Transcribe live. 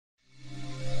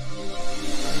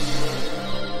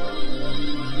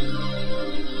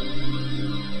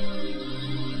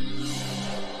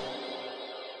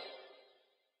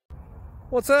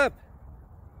What's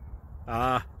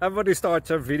up? Everybody starts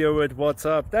a video with what's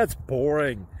up. That's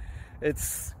boring.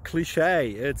 It's cliche.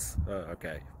 It's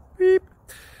okay. Beep.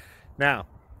 Now,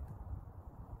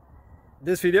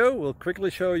 this video will quickly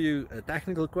show you a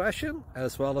technical question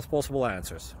as well as possible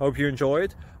answers. Hope you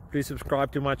enjoyed. Please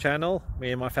subscribe to my channel. Me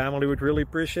and my family would really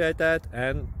appreciate that,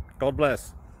 and God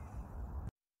bless.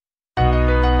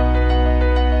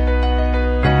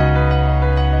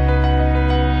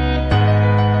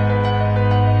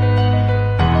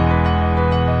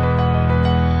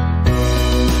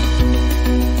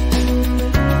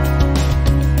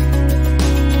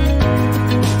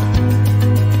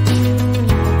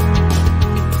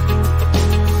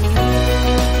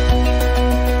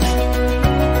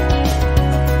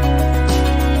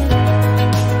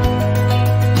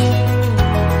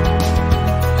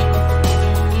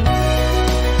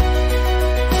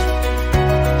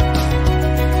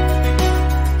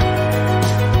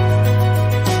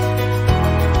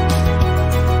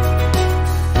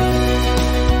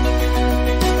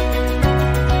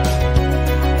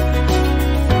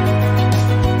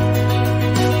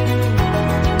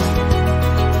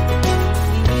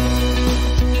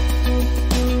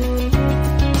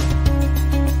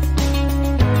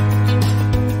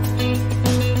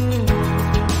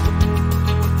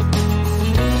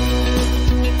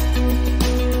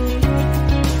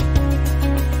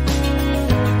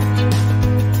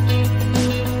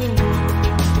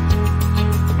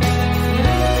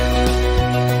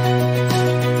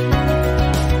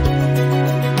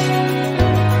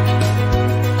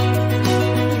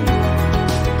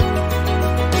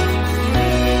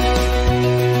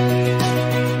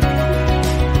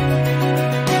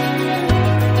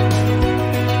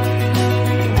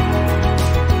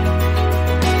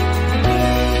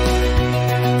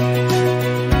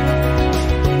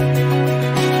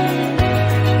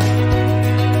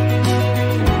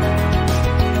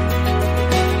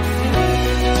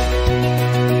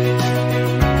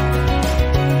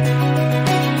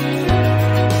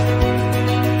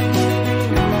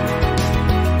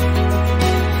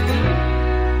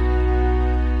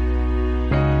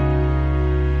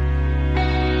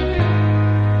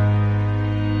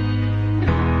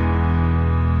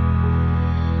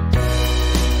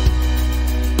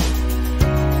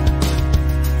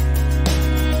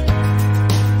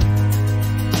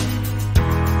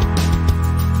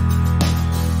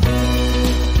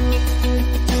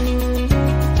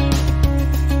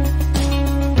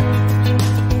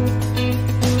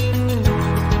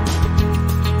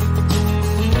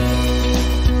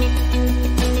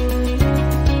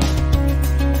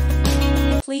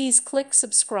 Please click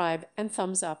subscribe and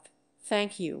thumbs up.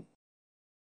 Thank you.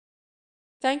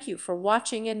 Thank you for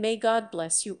watching, and may God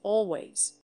bless you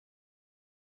always.